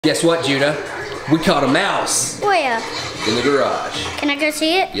Guess what, Judah? We caught a mouse. Where? In the garage. Can I go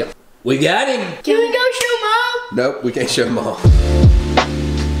see it? Yep. We got him. Can we go show Mom? Nope, we can't show Mom.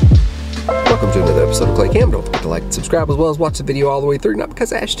 Welcome to another episode of Clay Cam. Don't forget to like and subscribe as well as watch the video all the way through. Not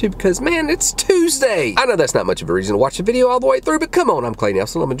because I asked to, because man, it's Tuesday. I know that's not much of a reason to watch the video all the way through, but come on, I'm Clay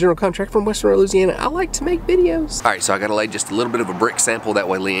Nelson. I'm a general contractor from Western Louisiana. I like to make videos. All right, so I gotta lay just a little bit of a brick sample. That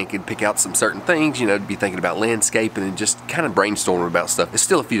way Leanne can pick out some certain things, you know, to be thinking about landscaping and just kind of brainstorming about stuff. It's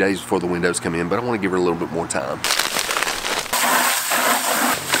still a few days before the windows come in, but I want to give her a little bit more time.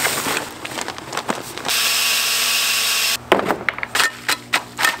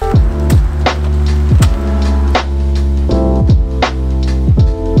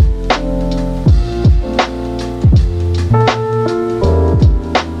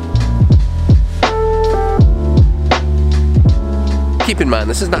 Keep in mind,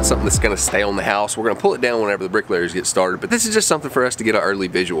 this is not something that's going to stay on the house. We're going to pull it down whenever the bricklayers get started, but this is just something for us to get an early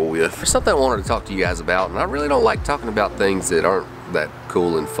visual with. There's something I wanted to talk to you guys about, and I really don't like talking about things that aren't that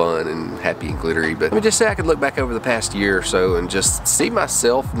cool and fun and happy and glittery, but let me just say I could look back over the past year or so and just see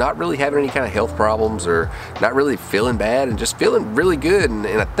myself not really having any kind of health problems or not really feeling bad and just feeling really good, and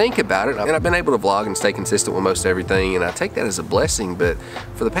I think about it, and I've been able to vlog and stay consistent with most everything, and I take that as a blessing. But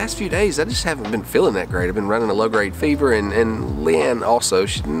for the past few days I just haven't been feeling that great. I've been running a low-grade fever, and Leanne also,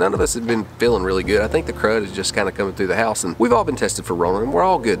 none of us have been feeling really good. I think the crud is just kind of coming through the house, and we've all been tested for Rona, and we're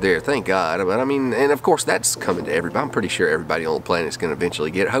all good there, thank God. But I mean, and of course that's coming to everybody. I'm pretty sure everybody on the planet is going to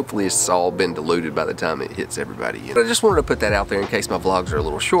eventually get it. Hopefully it's all been diluted by the time it hits everybody. But I just wanted to put that out there in case my vlogs are a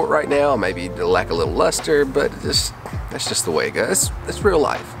little short right now, maybe lack a little luster, but that's just the way it goes. It's real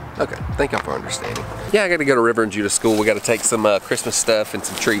life. Okay, thank y'all for understanding. Yeah, I got to go to River and Judah school. We got to take some Christmas stuff and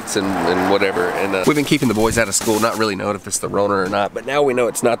some treats and whatever. And we've been keeping the boys out of school, not really knowing if it's the Rona or not. But now we know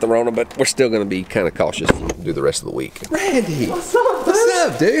it's not the Rona, but we're still going to be kind of cautious and do the rest of the week. Randy, what's up, dude? What's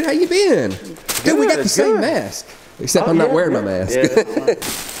up, dude? How you been? Dude, we got the same mask. Except I'm not wearing my mask. Yeah,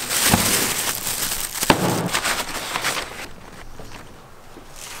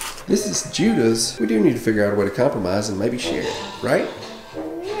 this is Judah's. We do need to figure out a way to compromise and maybe share it, right?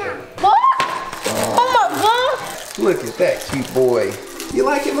 Yeah. What? Oh my God! Look at that cute boy. You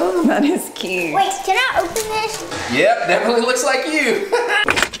like it, Mom? That is cute. Wait, can I open this? Yep, definitely looks like you.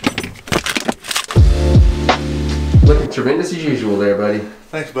 Looking tremendous as usual there, buddy.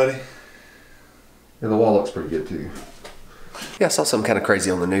 Thanks, buddy. And the wall looks pretty good too. Yeah, I saw something kind of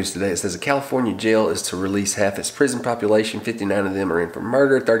crazy on the news today. It says a California jail is to release half its prison population. 59 of them are in for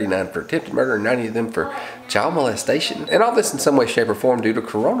murder, 39 for attempted murder, and 90 of them for child molestation. And all this in some way, shape, or form due to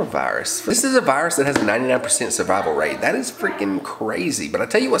coronavirus. This is a virus that has a 99% survival rate. That is freaking crazy. But I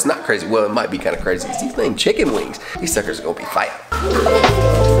tell you what's not crazy. Well, it might be kind of crazy. It's these dang chicken wings. These suckers are gonna be fat.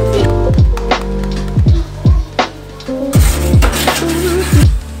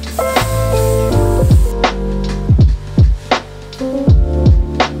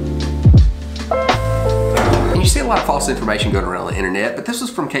 A lot of false information going around the internet, but this was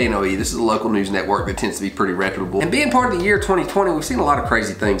from KNOE. This is a local news network that tends to be pretty reputable. And being part of the year 2020, we've seen a lot of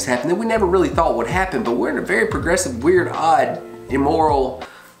crazy things happen that we never really thought would happen, but we're in a very progressive, weird, odd, immoral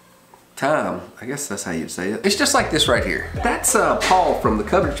time. I guess that's how you'd say it. It's just like this right here. That's Paul from the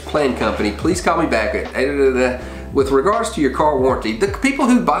Coverage Plan Company. Please call me back at with regards to your car warranty. The people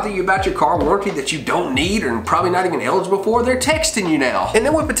who bother you about your car warranty that you don't need and probably not even eligible for, they're texting you now. And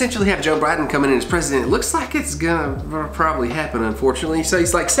then we potentially have Joe Biden coming in as president. It looks like it's gonna probably happen, unfortunately. So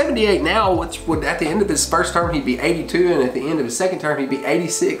he's like 78 now, which would at the end of his first term he'd be 82, and at the end of his second term he'd be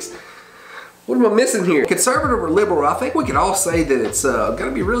 86. What am I missing here? Conservative or liberal, I think we can all say that it's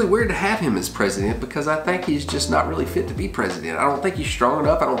gonna be really weird to have him as president, because I think he's just not really fit to be president. I don't think he's strong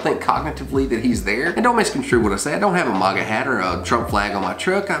enough. I don't think cognitively that he's there. And don't misconstrue what I say. I don't have a MAGA hat or a Trump flag on my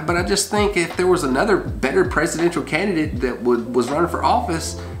truck, but I just think if there was another better presidential candidate that was running for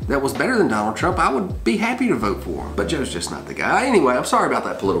office that was better than Donald Trump, I would be happy to vote for him. But Joe's just not the guy. Anyway, I'm sorry about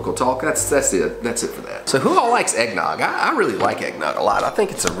that political talk. That's it. That's it for that. So who all likes eggnog? I really like eggnog a lot. I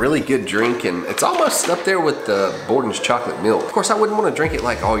think it's a really good drink, and it's almost up there with Borden's chocolate milk. Of course, I wouldn't want to drink it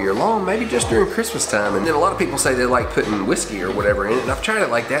like all year long, maybe just during Christmas time. And then a lot of people say they like putting whiskey or whatever in it, and I've tried it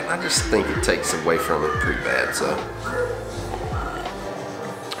like that, and I just think it takes away from it pretty bad, so.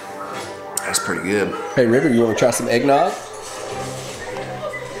 That's pretty good. Hey River, you want to try some eggnog?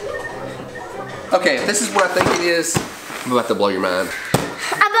 Okay, if this is what I think it is, I'm about to blow your mind.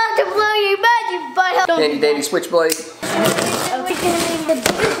 I'm about to blow your mind, you butthole. Handy dandy switchblade.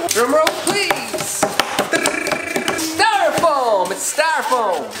 Drum roll, please. Styrofoam, it's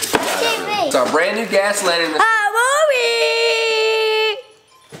styrofoam. It's our brand new gas lantern.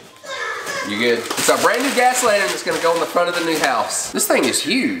 You good? It's our brand new gas lantern that's gonna go on the front of the new house. This thing is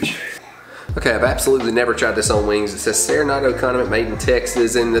huge. Okay, I've absolutely never tried this on wings. It says Serenado condiment made in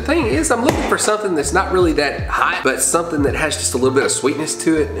Texas. And the thing is, I'm looking for something that's not really that hot, but something that has just a little bit of sweetness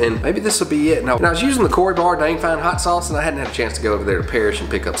to it. And maybe this will be it. And I was using the Corey Bar Dang Fine hot sauce, and I hadn't had a chance to go over there to Parrish and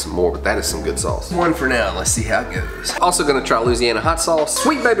pick up some more, but that is some good sauce. One for now, let's see how it goes. Also gonna try Louisiana hot sauce,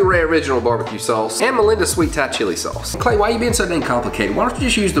 Sweet Baby Ray original barbecue sauce, and Melinda sweet Thai chili sauce. Clay, why are you being so dang complicated? Why don't you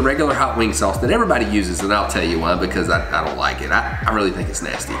just use the regular hot wing sauce that everybody uses, and I'll tell you why, because I don't like it. I really think it's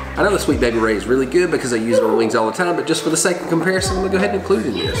nasty. I know the Sweet Baby Ray is really good because I use it on wings all the time, but just for the sake of comparison, I'm gonna go ahead and include it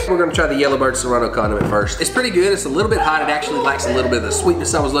in this. We're gonna try the Yellowbird Serrano condiment first. It's pretty good. It's a little bit hot. It actually lacks a little bit of the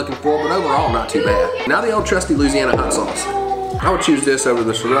sweetness I was looking for, but overall, not too bad. Now the old trusty Louisiana hot sauce. I would choose this over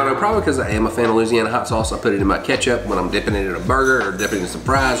the Serrano, probably because I am a fan of Louisiana hot sauce. I put it in my ketchup when I'm dipping it in a burger or dipping it in some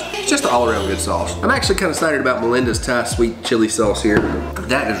fries. It's just an all-around good sauce. I'm actually kind of excited about Melinda's Thai sweet chili sauce here.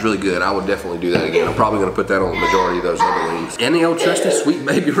 That is really good. I would definitely do that again. I'm probably gonna put that on the majority of those other wings. And the old trusty Sweet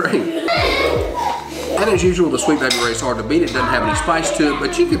Baby Ray. And as usual, the Sweet Baby Ray is hard to beat. It doesn't have any spice to it,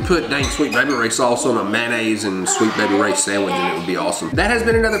 but you could put dang Sweet Baby Ray sauce on a mayonnaise and Sweet Baby Ray sandwich and it would be awesome. That has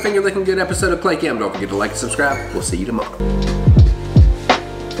been another finger licking good episode of Clay Cam. Don't forget to like and subscribe. We'll see you tomorrow.